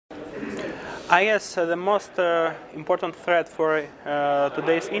I guess the most important threat for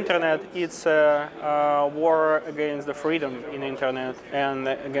today's internet is war against the freedom in the internet and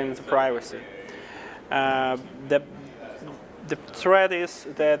against privacy. The threat is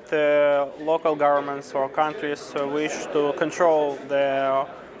that local governments or countries wish to control their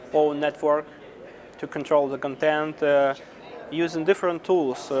own network, to control the content, using different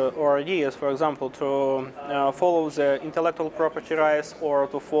tools or ideas, for example, to follow the intellectual property rights or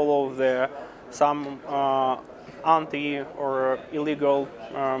to follow some anti or illegal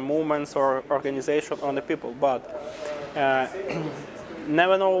movements or organizations on the people, but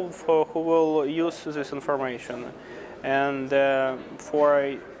never know who will use this information. And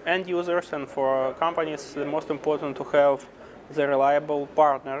for end users and for companies, it's most important to have the reliable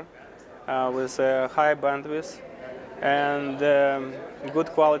partner with high bandwidth and good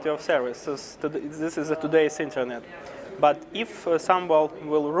quality of service. This is today's internet. But if someone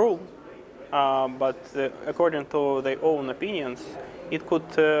will rule, but according to their own opinions, it could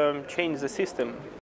change the system.